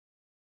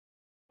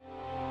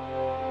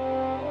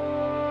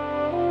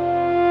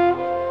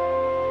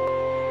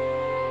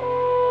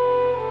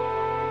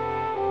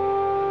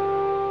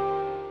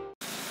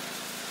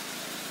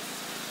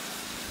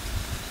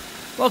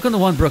Welcome to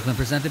One Brooklyn,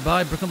 presented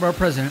by Brooklyn Borough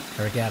President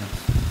Eric Adams.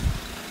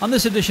 On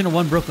this edition of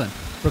One Brooklyn,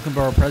 Brooklyn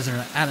Borough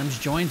President Adams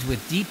joins with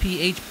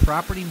DPH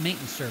Property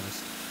Maintenance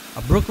Service,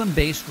 a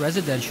Brooklyn-based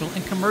residential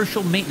and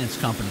commercial maintenance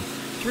company,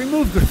 to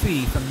remove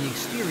graffiti from the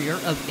exterior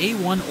of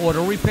A1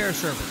 Auto Repair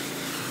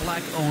Service, a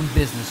black-owned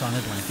business on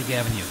Atlantic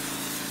Avenue.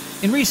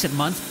 In recent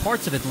months,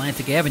 parts of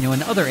Atlantic Avenue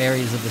and other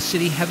areas of the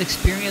city have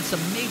experienced a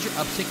major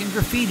uptick in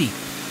graffiti,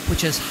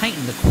 which has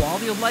heightened the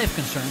quality of life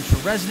concerns for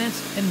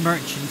residents and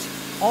merchants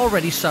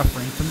already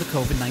suffering from the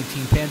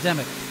COVID-19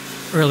 pandemic.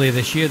 Earlier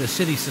this year, the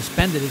city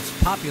suspended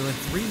its popular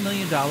 $3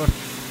 million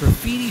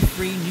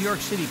graffiti-free New York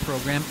City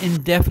program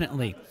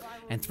indefinitely,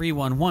 and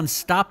 311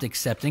 stopped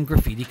accepting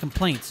graffiti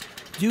complaints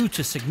due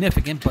to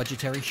significant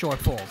budgetary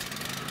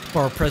shortfalls.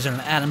 Borough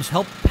President Adams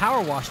helped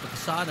power wash the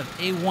facade of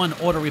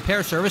A1 Auto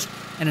Repair Service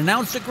and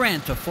announced a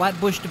grant to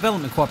Flatbush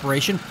Development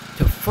Corporation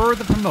to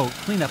further promote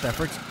cleanup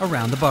efforts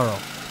around the borough.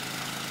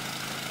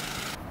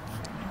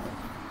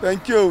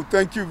 Thank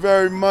you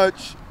very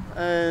much.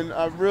 And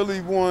I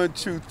really want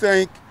to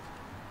thank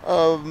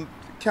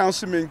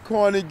Councilman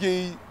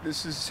Carnegie.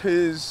 This is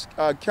his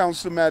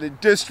councilmatic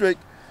district,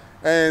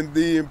 and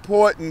the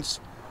importance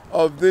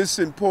of this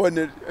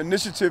important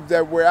initiative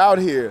that we're out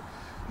here.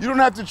 You don't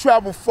have to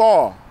travel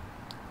far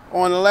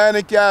on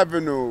Atlantic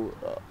Avenue,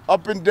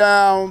 up and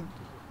down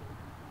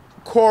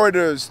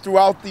corridors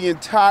throughout the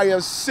entire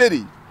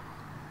city.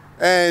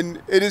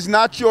 And it is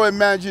not your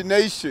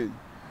imagination.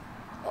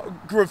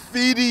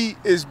 Graffiti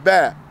is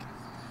back,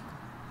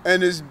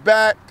 and it's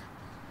back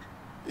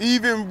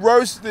even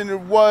worse than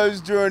it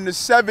was during the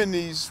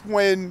 70s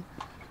when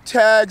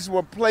tags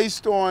were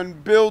placed on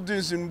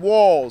buildings and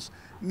walls.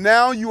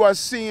 Now you are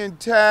seeing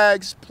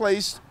tags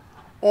placed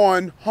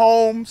on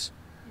homes,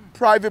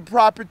 private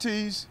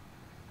properties,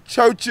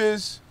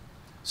 churches,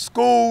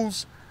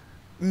 schools.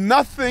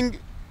 Nothing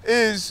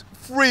is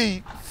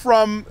free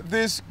from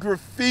this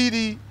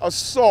graffiti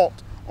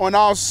assault on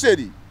our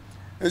city.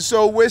 And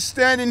so we're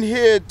standing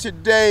here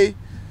today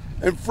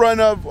in front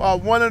of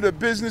one of the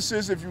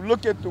businesses. If you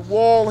look at the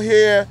wall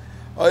here,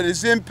 it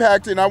is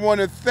impacted. I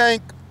want to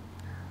thank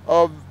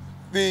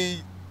the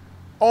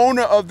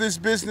owner of this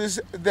business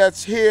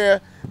that's here,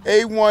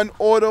 A1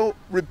 Auto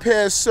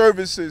Repair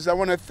Services. I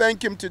want to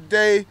thank him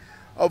today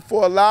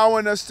for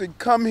allowing us to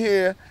come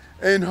here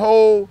and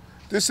hold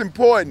this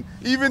important.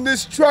 Even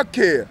this truck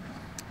here,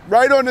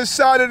 right on the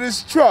side of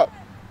this truck,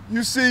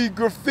 you see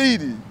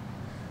graffiti.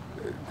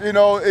 You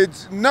know,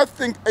 it's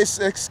nothing is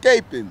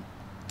escaping.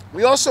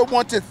 We also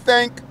want to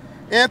thank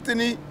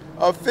Anthony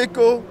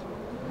Fickle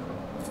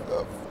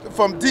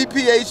from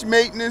DPH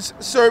Maintenance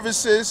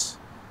Services.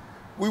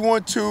 We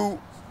want to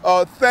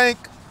thank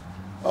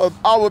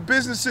our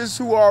businesses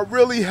who are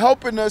really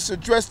helping us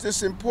address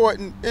this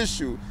important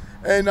issue.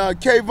 And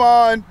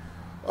Kayvon,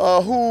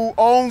 who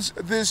owns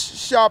this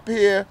shop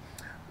here,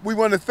 we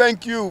want to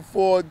thank you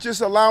for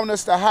just allowing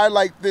us to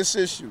highlight this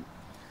issue.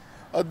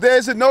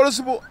 There's a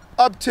noticeable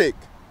uptick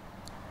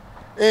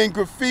in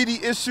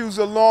graffiti issues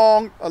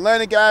along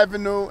Atlantic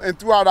Avenue and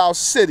throughout our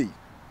city.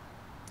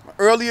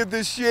 Earlier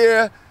this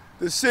year,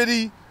 the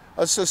city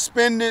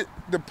suspended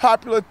the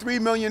popular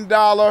 $3 million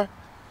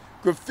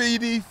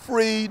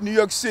graffiti-free New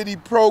York City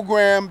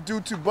program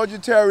due to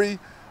budgetary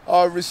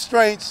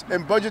restraints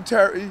and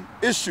budgetary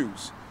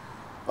issues.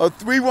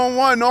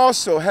 311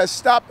 also has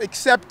stopped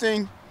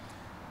accepting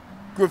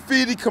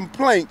graffiti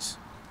complaints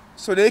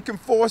so they can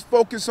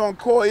focus on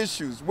core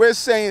issues. We're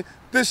saying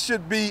this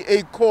should be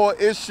a core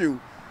issue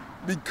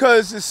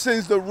because it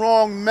sends the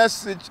wrong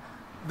message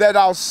that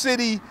our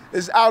city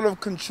is out of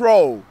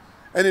control,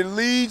 and it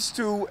leads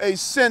to a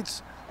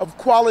sense of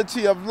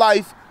quality of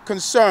life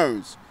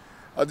concerns.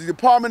 The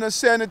Department of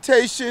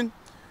Sanitation,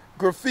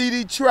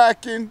 graffiti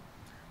tracking,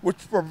 which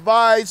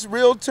provides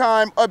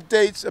real-time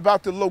updates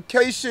about the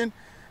location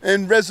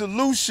and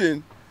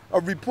resolution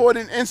of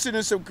reporting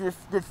incidents of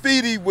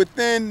graffiti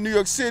within New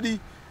York City,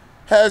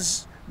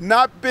 has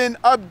not been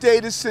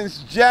updated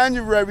since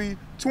January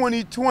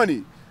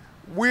 2020.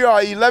 We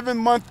are 11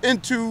 months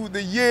into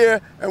the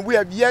year, and we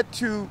have yet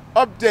to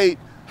update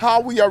how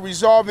we are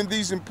resolving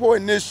these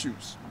important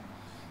issues.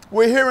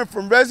 We're hearing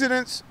from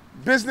residents,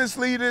 business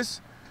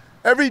leaders,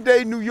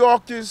 everyday New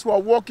Yorkers who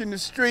are walking the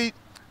street.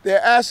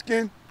 They're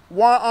asking,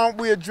 why aren't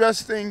we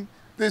addressing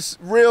this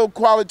real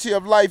quality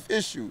of life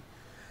issue?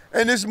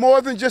 And it's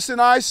more than just an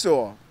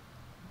eyesore.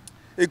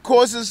 It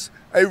causes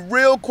a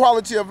real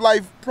quality of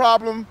life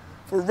problem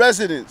for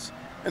residents,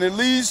 and it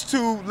leads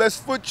to less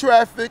foot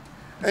traffic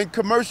and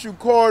commercial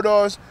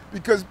corridors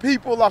because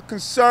people are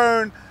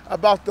concerned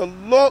about the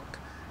look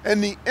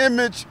and the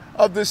image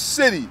of the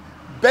city.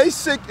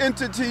 Basic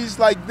entities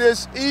like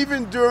this,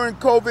 even during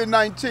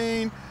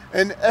COVID-19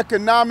 and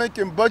economic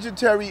and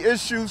budgetary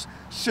issues,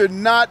 should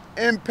not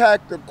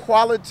impact the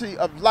quality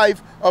of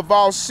life of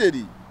our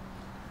city.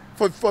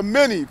 For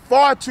many,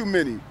 far too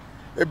many,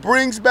 it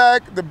brings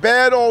back the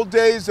bad old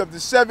days of the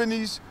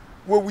 70s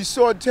where we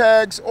saw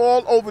tags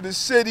all over the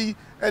city,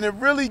 and it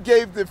really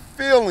gave the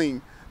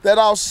feeling that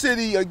our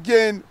city,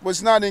 again,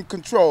 was not in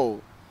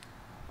control.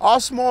 Our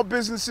small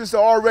businesses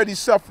are already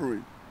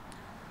suffering.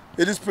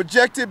 It is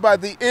projected by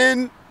the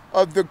end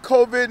of the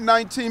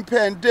COVID-19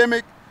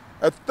 pandemic,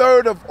 a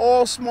third of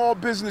all small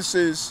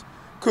businesses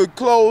could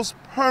close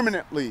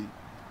permanently,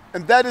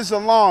 and that is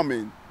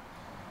alarming.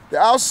 The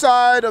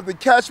outside of the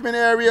catchment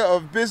area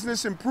of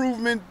business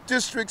improvement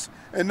districts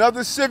and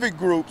other civic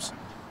groups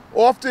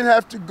often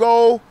have to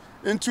go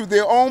into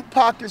their own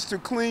pockets to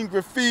clean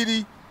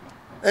graffiti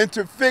and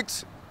to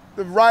fix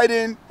the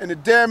writing and the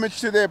damage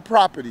to their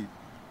property.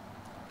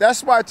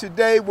 That's why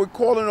today we're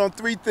calling on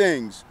three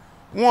things.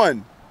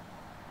 One,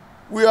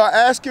 we are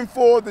asking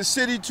for the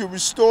city to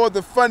restore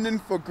the funding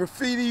for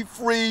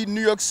graffiti-free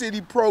New York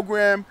City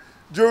program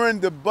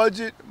during the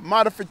budget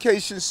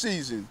modification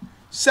season.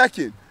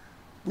 Second,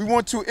 we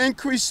want to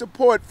increase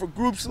support for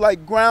groups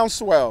like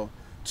Groundswell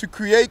to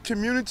create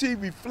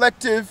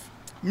community-reflective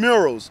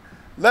murals.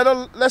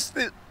 Let's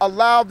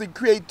allow the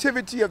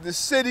creativity of the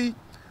city,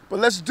 but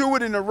let's do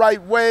it in the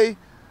right way.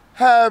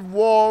 Have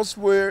walls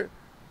where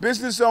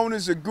business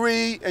owners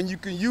agree and you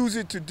can use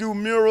it to do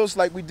murals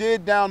like we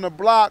did down the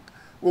block,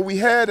 where we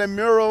had a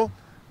mural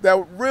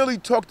that really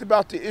talked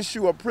about the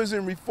issue of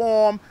prison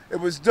reform. It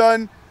was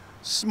done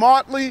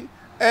smartly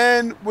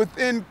and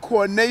within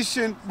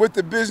coordination with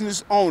the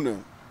business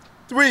owner.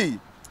 Three,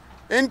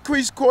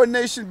 increase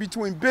coordination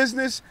between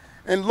business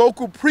and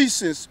local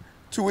precincts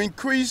to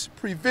increase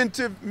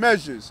preventive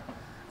measures.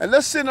 And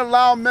let's send a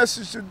loud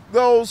message to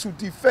those who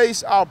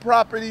deface our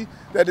property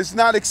that is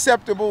not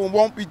acceptable and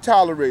won't be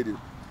tolerated.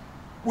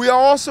 We are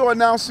also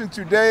announcing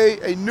today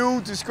a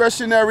new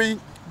discretionary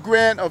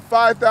grant of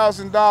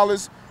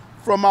 $5,000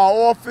 from our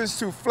office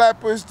to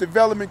Flatbush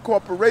Development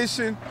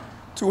Corporation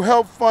to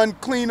help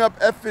fund cleanup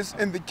efforts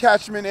in the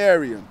catchment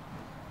area.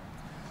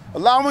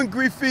 Allowing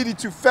graffiti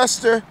to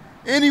fester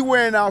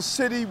anywhere in our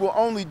city will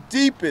only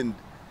deepen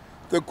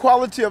the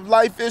quality of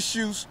life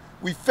issues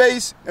we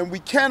face, and we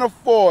can't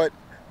afford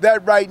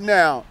that right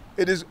now.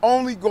 It is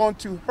only going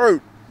to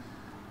hurt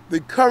the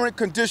current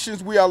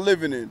conditions we are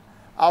living in.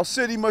 Our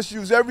city must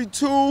use every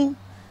tool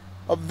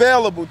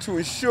available to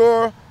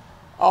ensure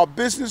our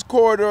business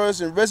corridors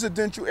and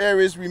residential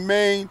areas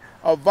remain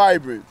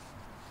vibrant.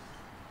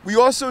 We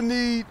also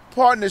need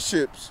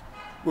partnerships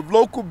with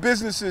local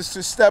businesses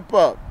to step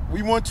up.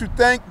 We want to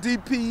thank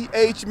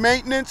DPH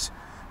Maintenance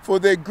for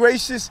their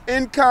gracious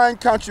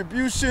in-kind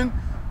contribution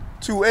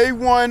to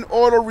A1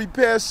 Auto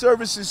Repair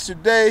Services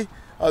today.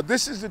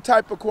 This is the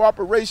type of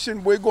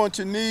cooperation we're going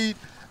to need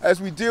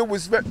as we deal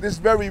with this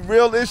very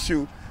real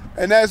issue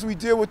and as we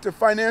deal with the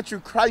financial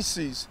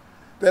crises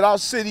that our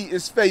city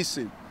is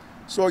facing.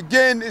 So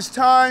again, it's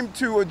time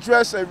to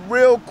address a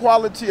real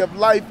quality of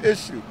life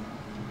issue.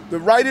 The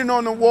writing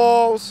on the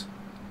walls,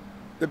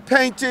 the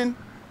painting,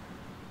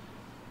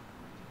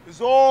 is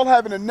all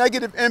having a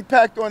negative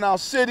impact on our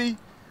city,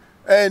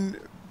 and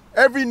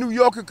every New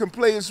Yorker can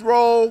play its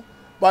role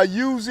by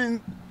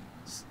using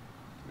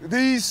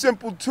these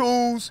simple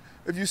tools.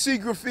 If you see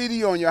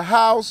graffiti on your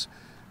house,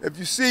 if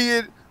you see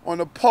it on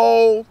a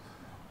pole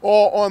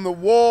or on the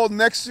wall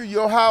next to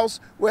your house,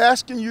 we're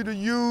asking you to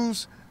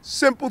use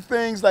simple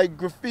things like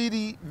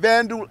graffiti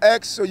Vandal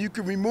X so you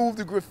can remove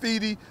the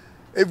graffiti.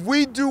 If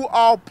we do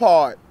our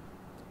part,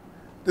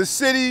 the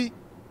city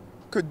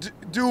could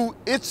do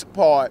its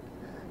part,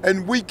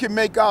 and we can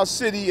make our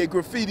city a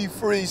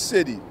graffiti-free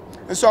city.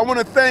 And so I want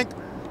to thank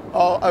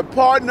a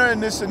partner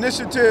in this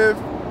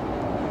initiative,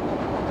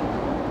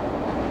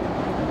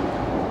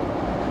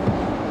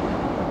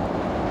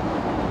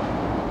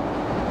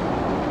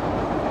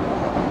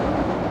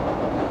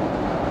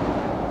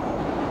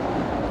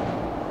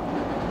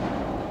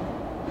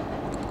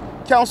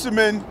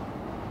 Councilman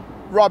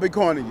Robert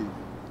Carnegie.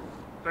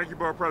 Thank you,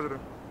 Borough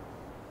President.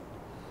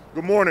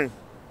 Good morning.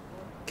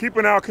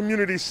 Keeping our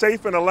community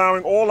safe and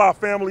allowing all our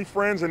family,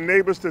 friends, and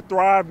neighbors to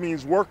thrive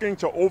means working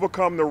to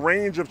overcome the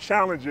range of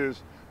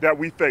challenges that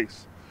we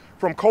face.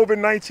 From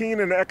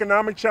COVID-19 and the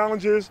economic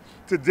challenges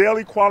to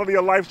daily quality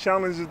of life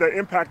challenges that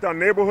impact our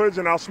neighborhoods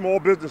and our small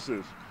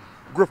businesses.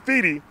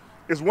 Graffiti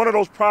is one of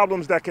those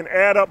problems that can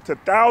add up to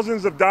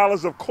thousands of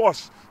dollars of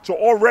costs to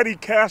already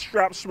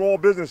cash-strapped small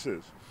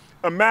businesses.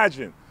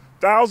 Imagine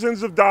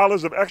thousands of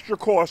dollars of extra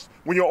costs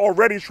when you're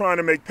already trying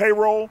to make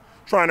payroll,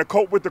 trying to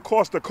cope with the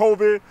cost of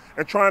COVID,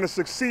 and trying to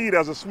succeed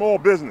as a small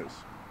business.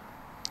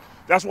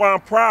 That's why I'm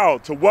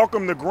proud to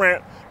welcome the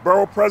grant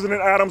Borough President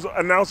Adams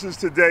announces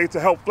today to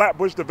help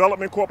Flatbush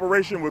Development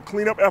Corporation with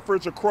cleanup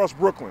efforts across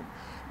Brooklyn.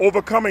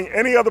 Overcoming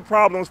any other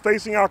problems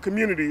facing our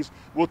communities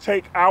will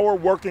take our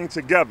working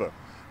together.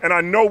 And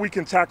I know we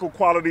can tackle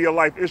quality of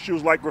life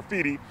issues like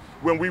graffiti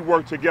when we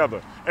work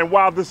together. And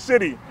while the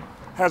city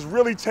has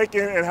really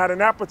taken and had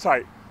an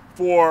appetite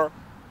for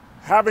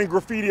having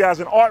graffiti as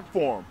an art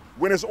form,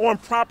 when it's on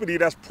property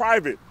that's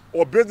private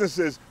or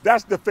businesses,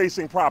 that's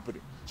defacing property.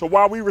 So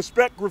while we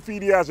respect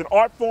graffiti as an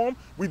art form,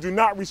 we do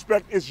not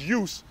respect its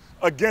use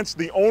against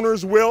the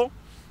owner's will.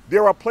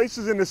 There are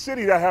places in the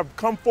city that have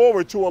come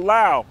forward to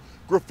allow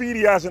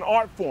graffiti as an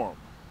art form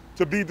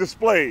to be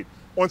displayed.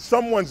 On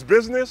someone's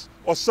business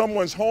or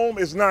someone's home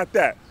is not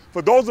that.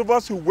 For those of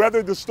us who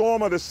weathered the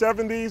storm of the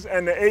 70s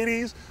and the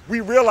 80s,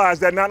 we realize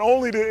that not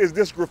only is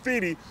this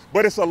graffiti,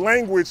 but it's a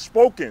language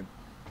spoken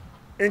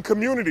in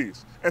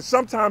communities. And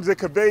sometimes it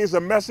conveys a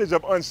message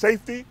of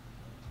unsafety,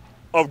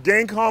 of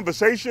gang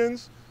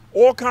conversations.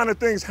 All kind of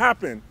things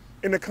happen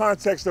in the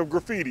context of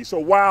graffiti. So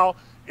while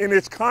in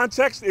its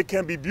context it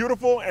can be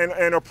beautiful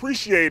and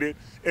appreciated,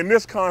 in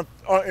this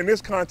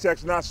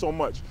context not so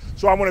much.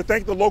 So I want to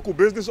thank the local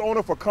business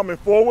owner for coming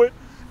forward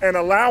and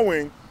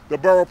allowing the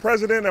borough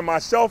president and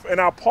myself and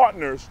our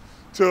partners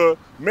to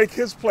make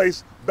his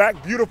place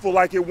back beautiful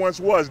like it once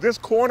was. This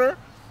corner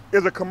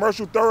is a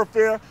commercial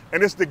thoroughfare,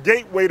 and it's the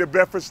gateway to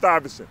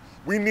Bedford-Stuyvesant.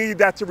 We need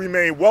that to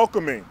remain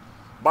welcoming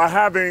by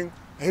having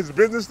his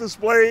business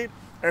displayed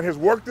and his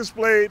work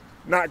displayed,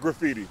 not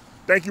graffiti.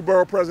 Thank you,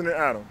 Borough President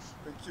Adams.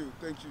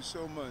 Thank you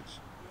so much.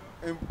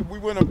 And we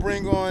want to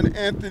bring on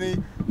Anthony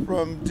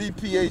from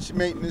DPH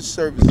Maintenance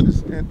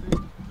Services. Anthony.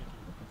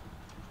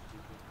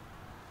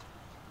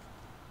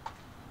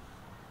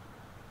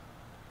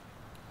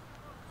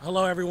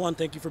 Hello everyone,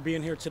 thank you for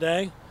being here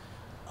today.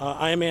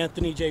 I am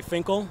Anthony J.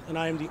 Finkel, and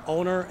I am the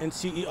owner and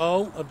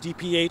CEO of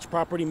DPH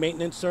Property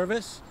Maintenance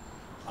Service.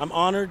 I'm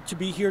honored to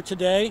be here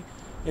today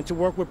and to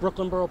work with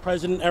Brooklyn Borough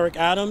President Eric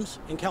Adams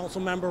and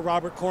Council Member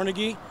Robert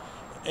Cornegie,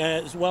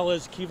 as well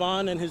as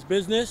Kevon and his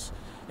business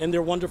and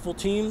their wonderful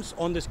teams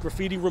on this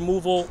graffiti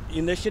removal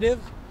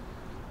initiative.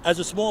 As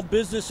a small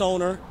business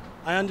owner,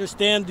 I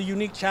understand the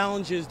unique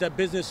challenges that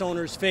business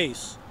owners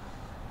face.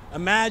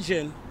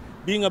 Imagine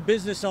being a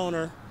business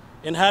owner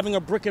and having a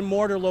brick and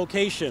mortar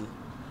location,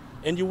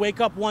 and you wake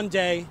up one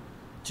day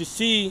to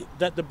see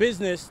that the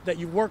business that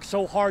you worked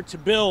so hard to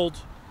build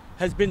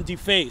has been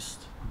defaced.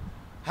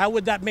 How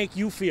would that make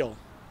you feel?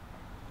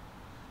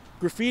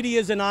 Graffiti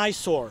is an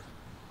eyesore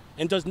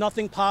and does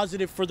nothing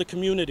positive for the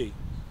community.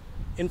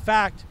 In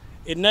fact,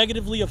 it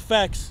negatively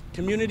affects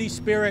community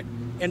spirit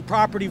and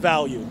property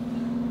value.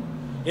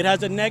 It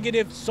has a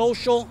negative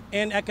social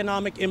and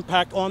economic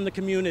impact on the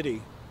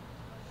community.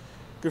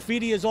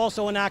 Graffiti is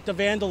also an act of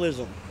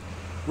vandalism.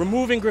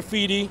 Removing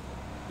graffiti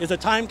is a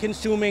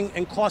time-consuming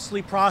and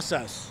costly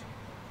process.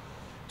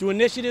 Through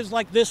initiatives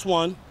like this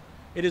one,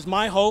 it is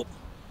my hope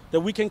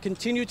that we can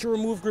continue to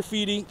remove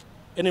graffiti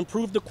and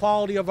improve the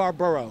quality of our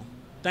borough.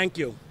 Thank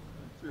you.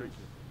 Thank you.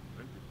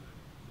 Thank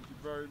you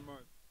very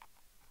much.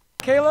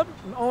 Caleb,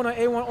 I'm owner of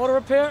A1 Auto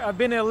Repair. I've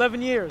been there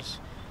 11 years.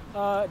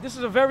 This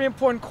is a very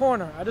important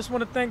corner. I just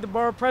want to thank the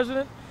borough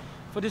president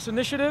for this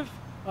initiative.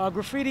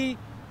 Graffiti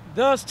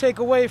does take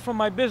away from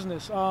my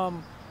business.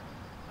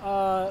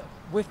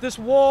 With this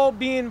wall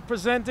being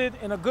presented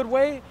in a good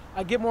way,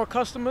 I get more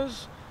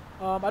customers.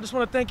 I just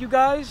want to thank you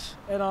guys,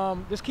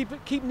 and just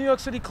keep New York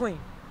City clean.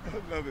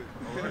 I love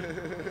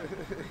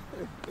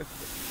it.